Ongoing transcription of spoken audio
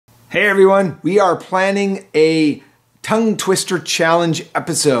Hey everyone, we are planning a tongue twister challenge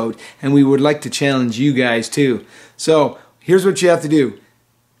episode and we would like to challenge you guys too. So here's what you have to do.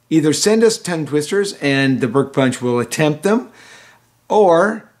 Either send us tongue twisters and the Burke Bunch will attempt them,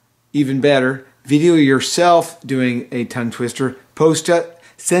 or even better, video yourself doing a tongue twister, post it,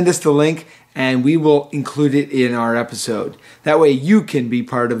 send us the link, and we will include it in our episode. That way you can be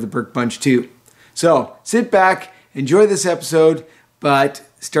part of the Burke Bunch too. So sit back, enjoy this episode, but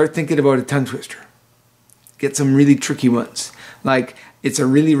start thinking about a tongue twister. Get some really tricky ones. Like, it's a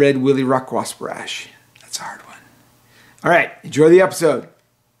really red willy rock wasp rash. That's a hard one. All right, enjoy the episode.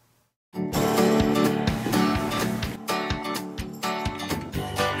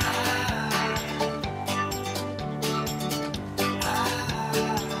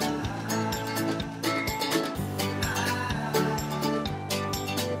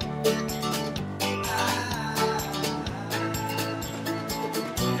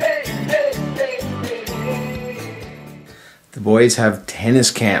 The boys have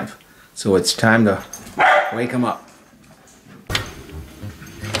tennis camp, so it's time to wake them up.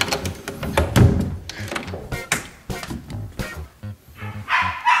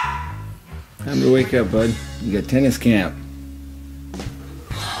 Time to wake up, bud. You got tennis camp.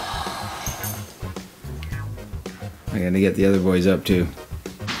 I gotta get the other boys up too.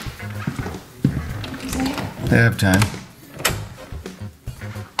 They have time.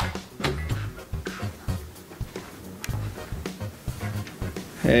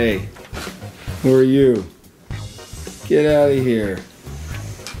 Hey, who are you? Get out of here.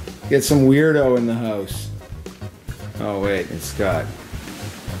 Get some weirdo in the house. Oh wait, it's Scott.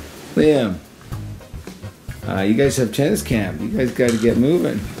 Liam. You guys have tennis camp. You guys gotta get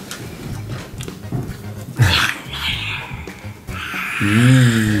moving.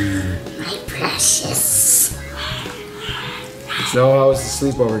 My precious. So how was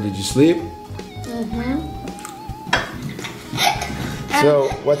the sleepover? Did you sleep? Mm-hmm. So,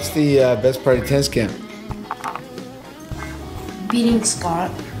 what's the best part of tennis camp? Beating Scott.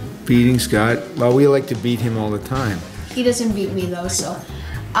 Beating Scott? Well, we like to beat him all the time. He doesn't beat me though, so.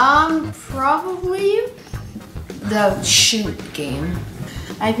 Probably the shoot game.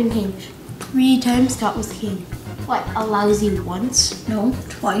 I've been king 3 times. Scott was king. What, a lousy once? No,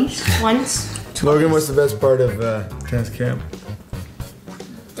 twice. Once. Logan, what's the best part of tennis camp?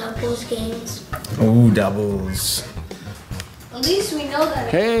 Doubles games. Oh, doubles. At least we know that.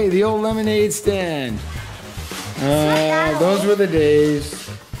 Hey, the old lemonade stand. Those were the days.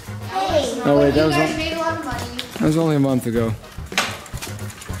 Hey, Oh wait, you guys made a lot of money. that was only a month ago.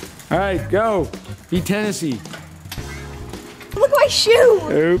 All right, go. Be Tennessee. Look at my shoe!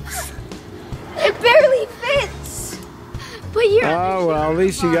 Oops. It barely fits! But you're Oh well, at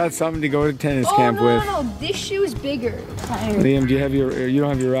least you got something to go to tennis camp with. No, this shoe is bigger. Liam, do you have your? You don't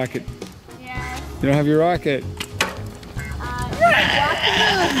have your racket. Yeah. You don't have your racket.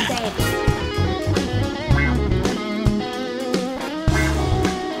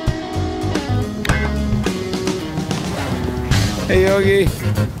 Hey Yogi.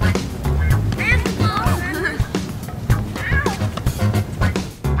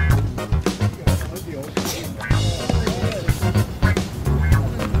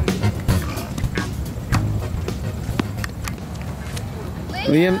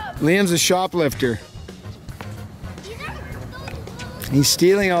 Liam's a shoplifter. He's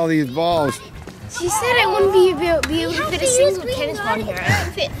stealing all these balls. She said I wouldn't be able to fit a single tennis ball here. I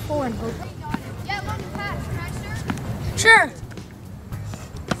would fit 4 in both. Sure.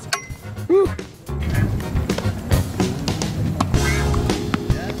 Woo.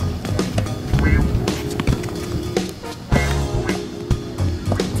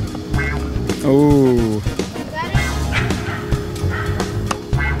 Oh.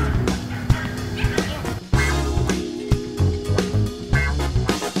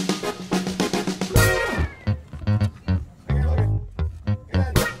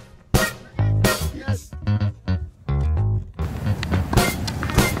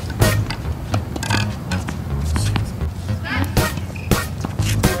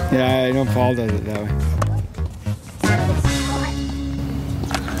 Yeah, I know Paul does it that way.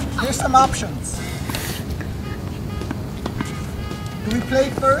 Here's some options. Do we play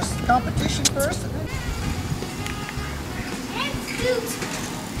first, competition first? And Scoot.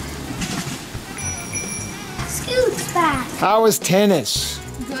 Scoot's back. How was tennis?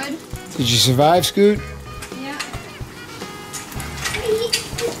 Good. Did you survive, Scoot? Yeah.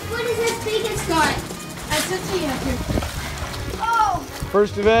 His foot is as big as Scott. I took you up here. Oh!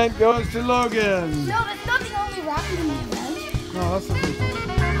 First event goes to Logan. No, that's not the only rocket in the event. No, that's the first one.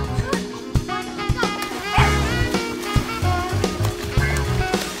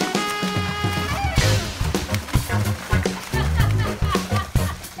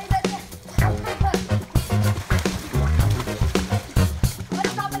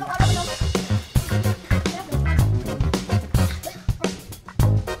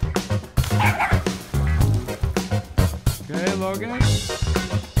 Logan.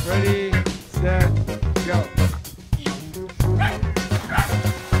 Ready, set, go.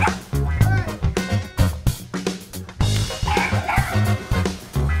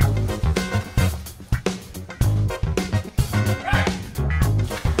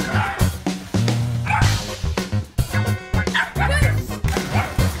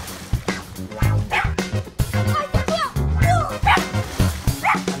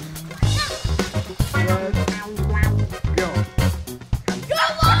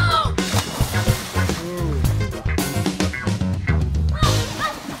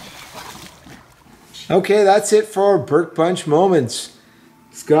 Okay, that's it for Burke Bunch Moments.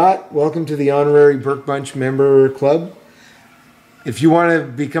 Scott, welcome to the honorary Burke Bunch member club. If you want to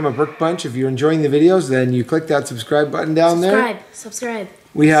become a Burke Bunch, if you're enjoying the videos, then you click that subscribe button down there. Subscribe.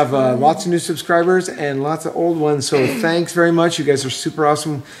 We have lots of new subscribers and lots of old ones, so thanks very much. You guys are super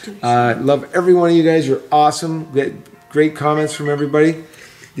awesome. Love every one of you guys. You're awesome. Get great comments from everybody.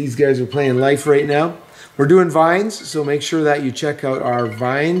 These guys are playing life right now. We're doing Vines, so make sure that you check out our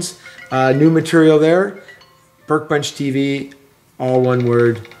Vines. New material there, Burke BunchTV, all one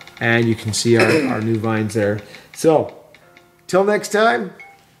word, and you can see our new Vines there. So, till next time,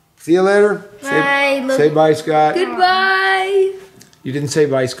 see you later. Bye. Say bye, Scott. Goodbye. You didn't say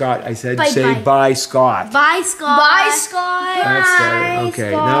bye, Scott. I said Bye, say bye. bye, Scott. Bye, Scott. Bye, Scott. That's better.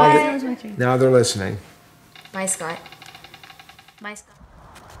 Okay, now they're listening. Bye, Scott. Bye, Scott.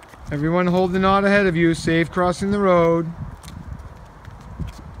 Everyone hold the knot ahead of you. Safe crossing the road.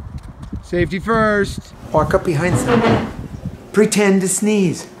 Safety first. Walk up behind someone. Pretend to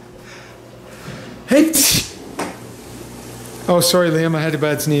sneeze. Hey! Oh, sorry, Liam. I had a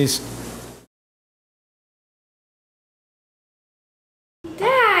bad sneeze.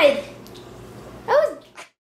 Dad!